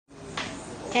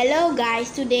Hello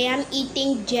guys, today I'm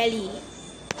eating jelly.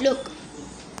 Look.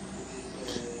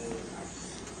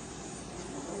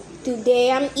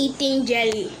 Today I'm eating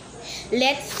jelly.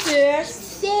 Let's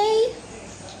first say,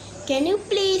 can you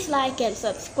please like and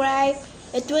subscribe?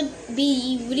 It would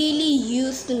be really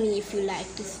used to me if you like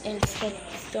this and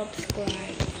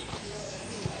subscribe.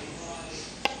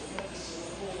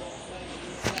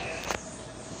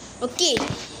 Okay.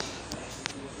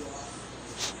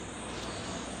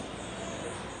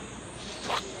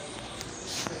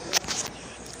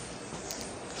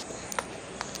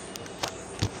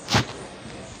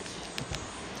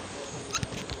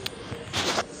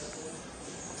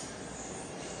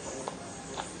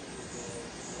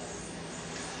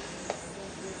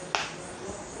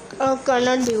 I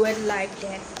cannot do it like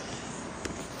that.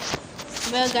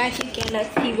 Well guys, you cannot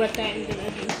see what I'm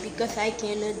gonna do because I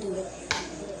cannot do it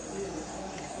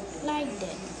like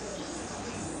that.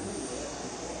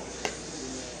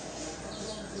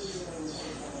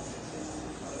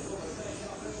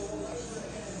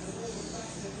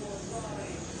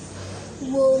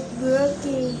 Whoa,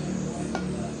 working.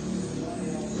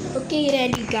 Okay,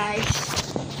 ready guys.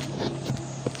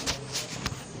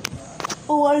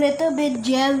 Oh, a little bit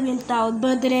gel went out,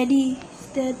 but ready,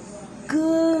 set,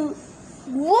 go.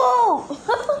 Whoa!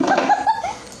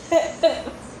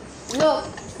 Look,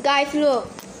 guys, look.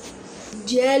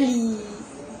 Jelly.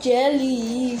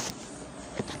 Jelly.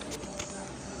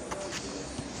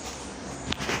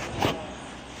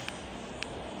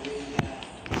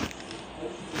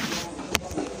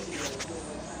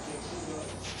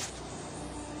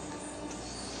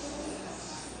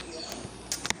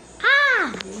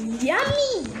 Ah!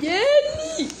 Yummy!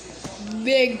 Jelly!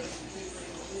 Big.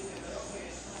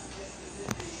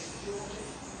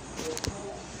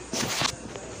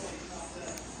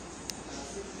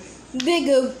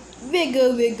 Bigger,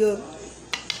 bigger, bigger.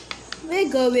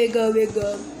 Bigger, bigger,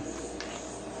 bigger.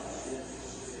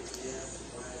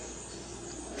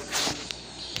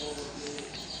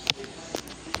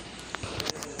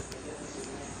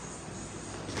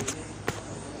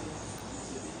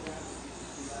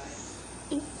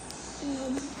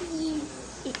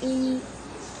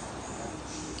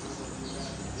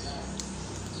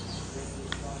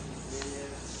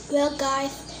 Well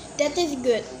guys, that is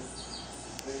good.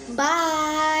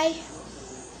 Bye.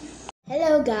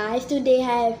 Hello guys, today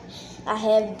I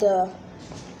have the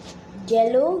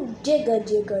Jello jigger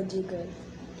jigger jigger.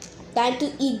 Time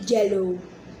to eat Jello.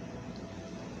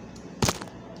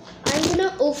 I'm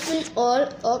gonna open all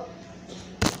up.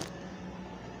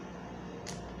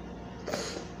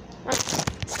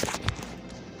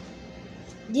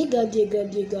 Jigger jigger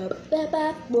jigger. Ba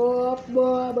ba ba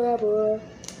ba ba ba.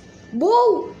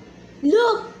 Whoa!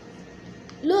 Look!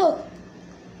 Look!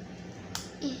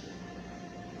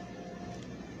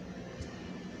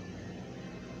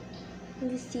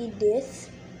 You see this?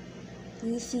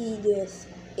 You see this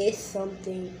is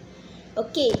something.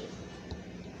 Okay.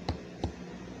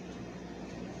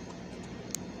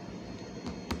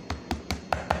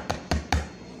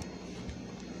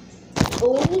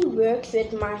 Only works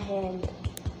with my hand.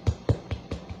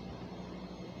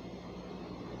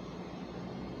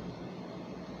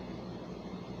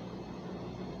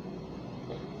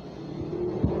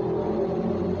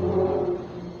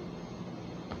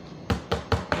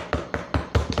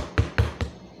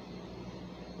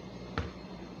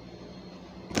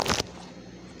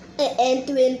 And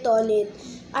twin on it.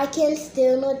 I can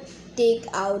still not take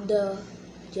out the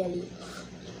jelly.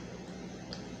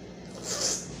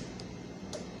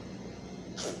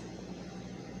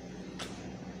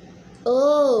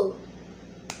 Oh.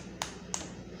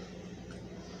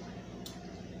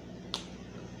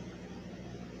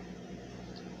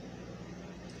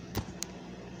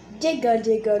 Jiggle,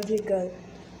 jiggle, jiggle.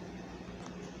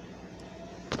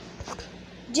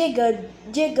 Jiggle,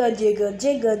 jiggle, jiggle,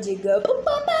 jiggle, jiggle.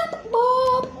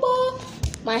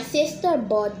 My sister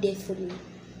bought this for me.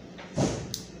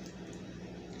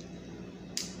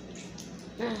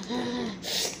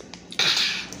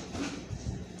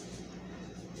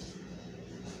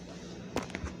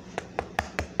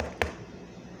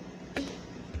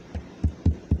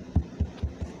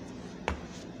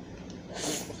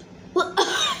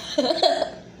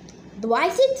 Why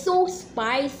is it so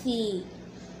spicy?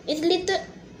 It's little.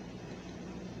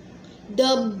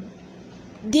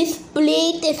 This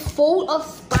plate is full of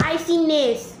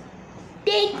spiciness.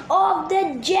 Take off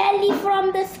the jelly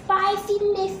from the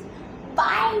spiciness.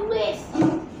 Virus.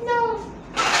 No.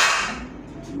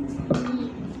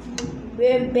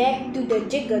 We're back to the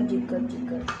jiggle jiggle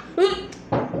jiggle.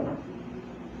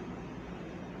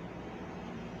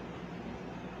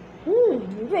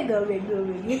 Wiggle, wiggle,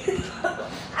 wiggle.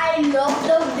 I love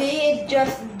the way it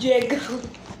just jiggles.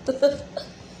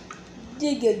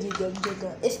 Jiggle, jiggle,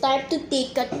 jiggle. It's time to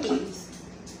take a taste.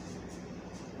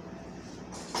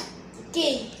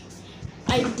 Okay,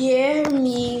 I dare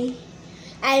me.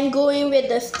 I'm going with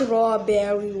the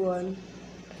strawberry one.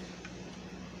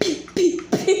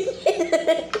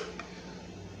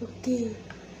 Okay.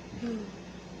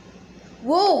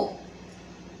 Whoa!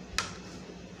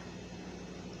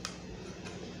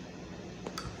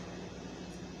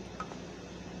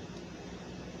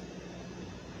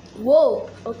 Whoa!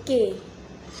 Okay.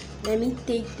 Let me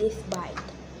take this bite.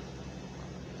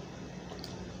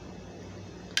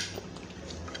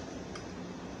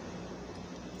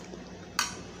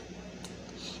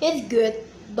 It's good,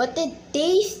 but it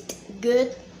tastes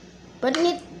good, but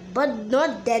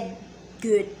not that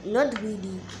good. Not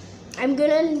really. I'm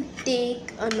gonna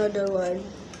take another one.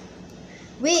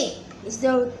 Wait, it's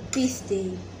the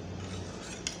tasty.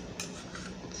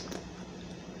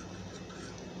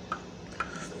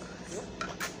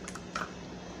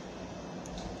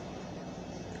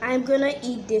 I'm gonna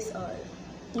eat this all.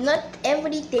 Not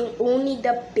everything, only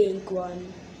the pink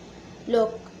one.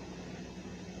 Look,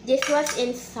 this was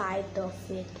inside of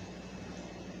it.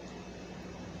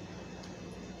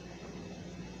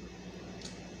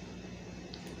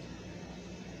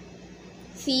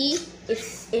 See,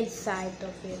 it's inside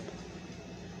of it.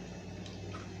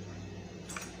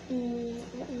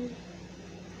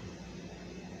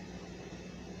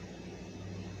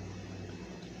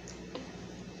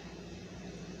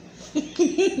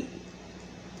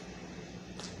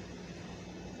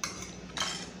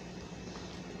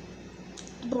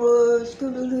 Bro,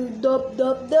 scootaloo, dub,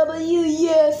 dub, W,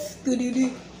 yes,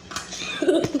 scootaloo.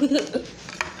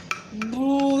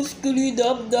 Bro, scootaloo,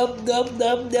 dub, dub, dub,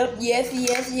 dub, dub, yes,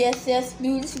 yes, yes, yes,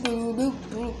 scootaloo,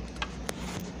 bro.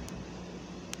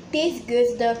 Tastes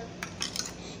good,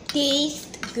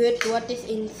 taste good what is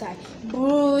inside.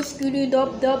 Bro, scootaloo,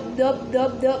 dub, dub, dub,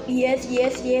 dub, dub, yes,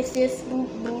 yes, yes, yes,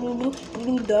 bro,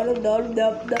 dub, dub,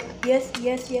 dub, dub, yes,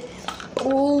 yes, yes.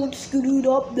 Oh, screwed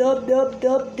up, dub, dub,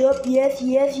 dub, dub, yes,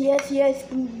 yes, yes, yes,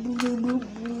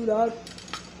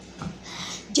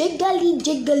 jiggly,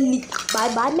 jiggly,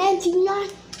 bye bye, Mantina.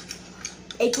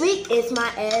 A quick is my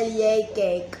LA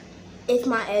cake. It's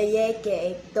my LA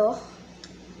cake, though.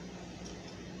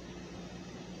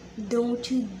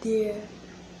 Don't you dare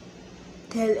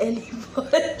tell anyone.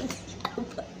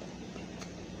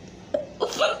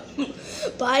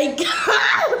 Bye,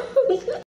 guys.